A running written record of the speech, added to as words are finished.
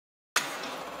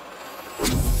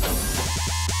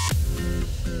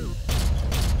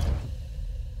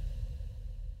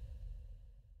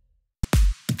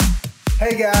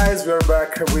Hey guys, we're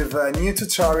back with a new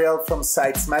tutorial from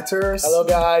Sites Matters. Hello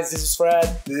guys, this is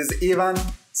Fred. This is Ivan.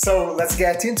 So let's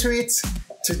get into it.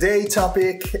 Today's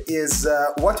topic is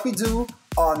what we do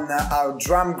on our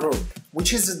drum group,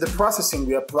 which is the processing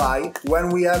we apply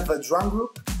when we have a drum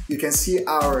group. You can see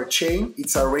our chain,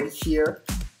 it's already here.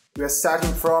 We are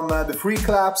starting from the free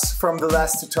claps from the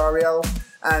last tutorial,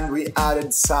 and we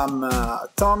added some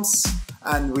toms,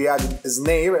 and we added a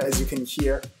snare, as you can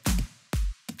hear.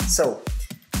 So,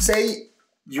 say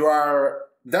you are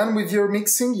done with your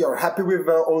mixing, you're happy with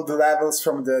all the levels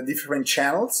from the different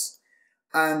channels,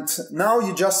 and now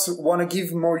you just want to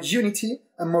give more unity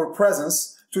and more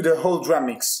presence to the whole drum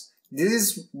mix. This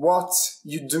is what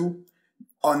you do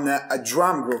on a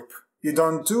drum group. You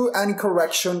don't do any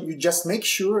correction, you just make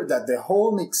sure that the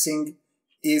whole mixing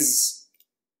is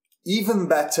even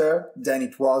better than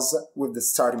it was with the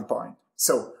starting point.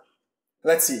 So,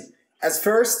 let's see. As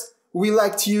first, we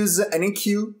like to use an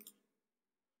EQ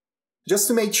just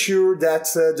to make sure that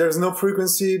there's no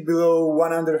frequency below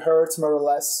 100 Hz, more or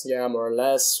less. Yeah, more or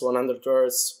less, 100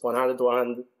 Hz, 100,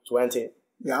 120.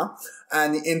 Yeah,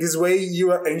 and in this way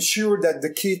you ensure that the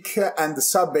kick and the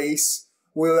sub bass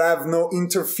will have no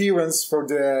interference for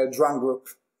the drum group.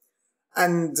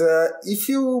 And if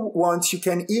you want, you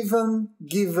can even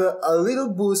give a little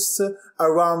boost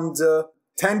around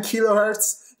 10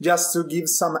 kHz just to give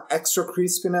some extra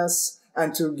crispiness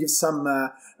and to give some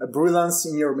brilliance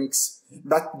in your mix.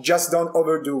 But just don't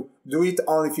overdo. Do it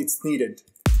only if it's needed.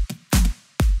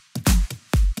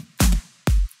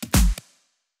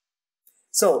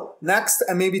 So, next,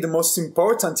 and maybe the most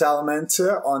important element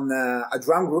on a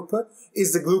drum group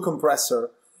is the glue compressor.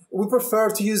 We prefer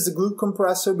to use the glue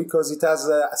compressor because it has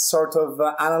a sort of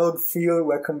analog feel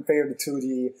when compared to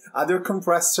the other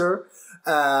compressor.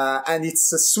 And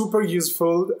it's super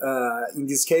useful in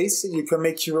this case. You can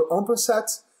make your own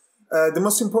preset. The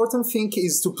most important thing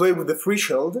is to play with the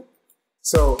threshold.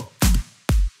 So,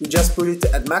 you just put it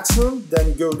at maximum, then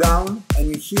you go down and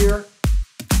you hear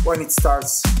when it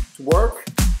starts to work.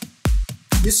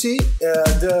 You see,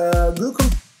 the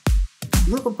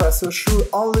glue compressor should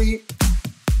only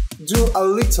do a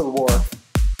little work.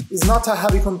 It's not a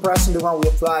heavy compressor, the one we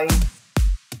apply.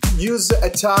 Use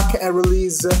attack and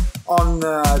release on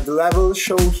the level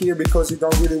show here because you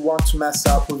don't really want to mess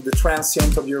up with the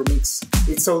transient of your mix.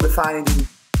 It's all defined in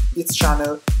its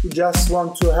channel. You just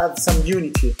want to have some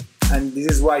unity, and this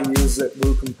is why you use a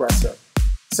glue compressor.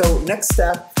 So next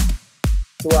step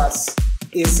to us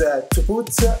is to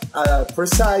put a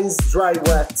precise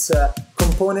dry-wet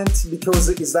component because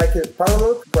it's like a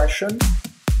parallel compression.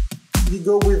 You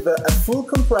go with a full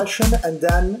compression and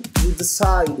then you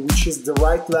decide which is the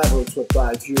right level to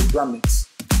apply to your drum mix.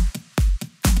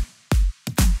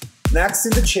 Next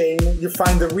in the chain you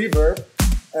find the reverb.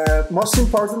 Most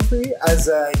importantly, as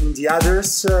in the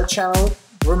others channel,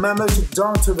 remember to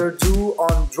don't overdo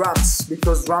on drums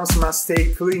because drums must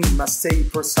stay clean, must stay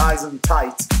precise and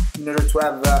tight in order to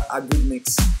have a good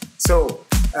mix. So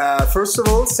first of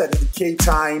all, set the decay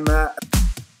time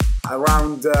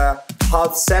around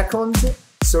half second,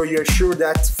 so you're sure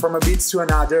that from a beat to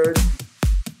another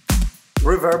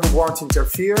reverb won't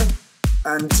interfere.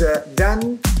 And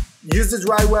then use the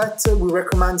dry wet. We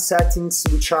recommend settings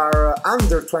which are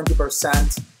under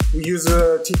 20%. We use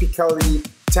typically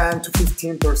 10 to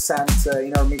 15%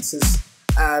 in our mixes.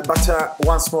 But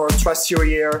once more, trust your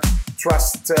ear,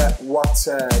 trust what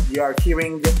you are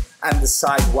hearing, and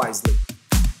decide wisely.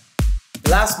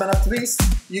 Last but not least,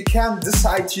 you can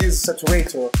decide to use a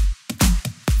saturator.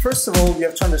 First of all, you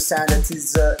have to understand that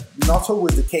it's not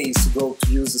always the case to go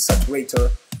to use a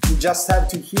saturator. You just have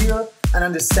to hear and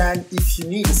understand if you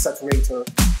need a saturator.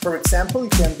 For example, you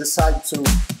can decide to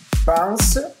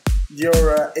bounce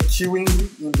your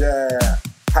EQing in the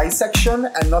high section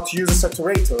and not use a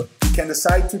saturator. You can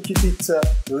decide to keep it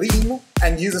lean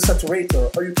and use a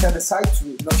saturator, or you can decide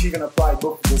to not even apply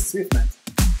both of those treatments.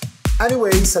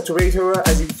 Anyway, saturator,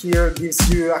 as you hear,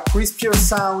 gives you a crispier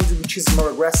sound which is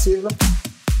more aggressive.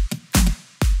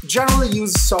 Generally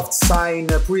use soft sine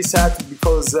preset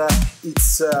because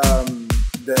it's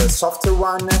the softer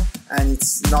one and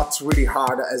it's not really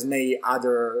hard as many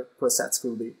other presets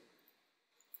could be.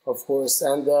 Of course,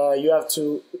 and you have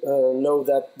to know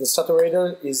that the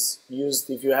saturator is used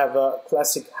if you have a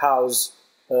classic house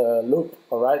loop,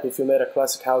 alright? If you made a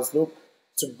classic house loop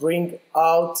to bring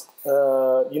out,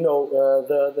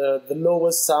 the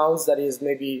lowest sounds, that is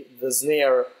maybe the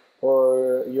snare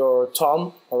or your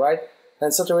tom, alright?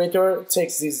 And saturator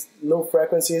takes these low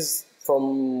frequencies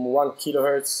from 1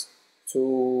 kHz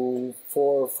to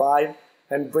 4 or 5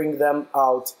 and bring them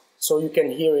out so you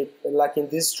can hear it. Like in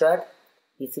this track,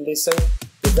 if you listen,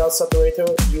 the without Saturator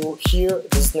you hear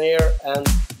the snare and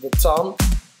the tom,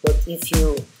 but if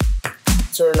you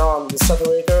turn on the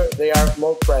Saturator they are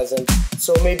more present.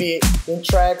 So maybe in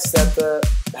tracks that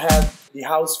have the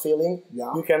house feeling,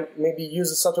 you can maybe use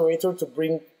a Saturator to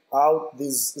bring out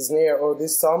this snare or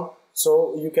this tom,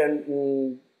 so you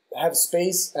can have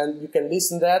space and you can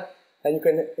listen that, and you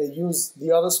can use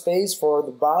the other space for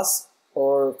the bass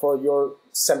or for your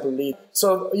sample lead.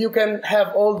 So you can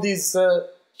have all these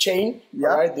chain,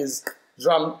 right? This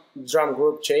drum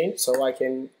group chain. So I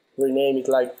can rename it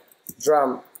like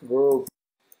drum group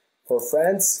for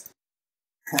friends.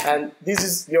 And this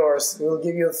is yours. We'll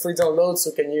give you a free download, so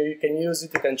you can use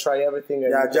it. You can try everything.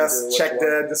 And just check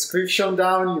the description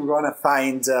down. You're gonna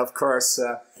find, of course,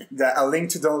 a link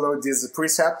to download this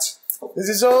preset. This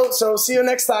is all. So see you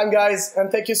next time, guys,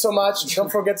 and thank you so much.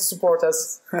 Don't forget to support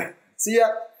us. See ya.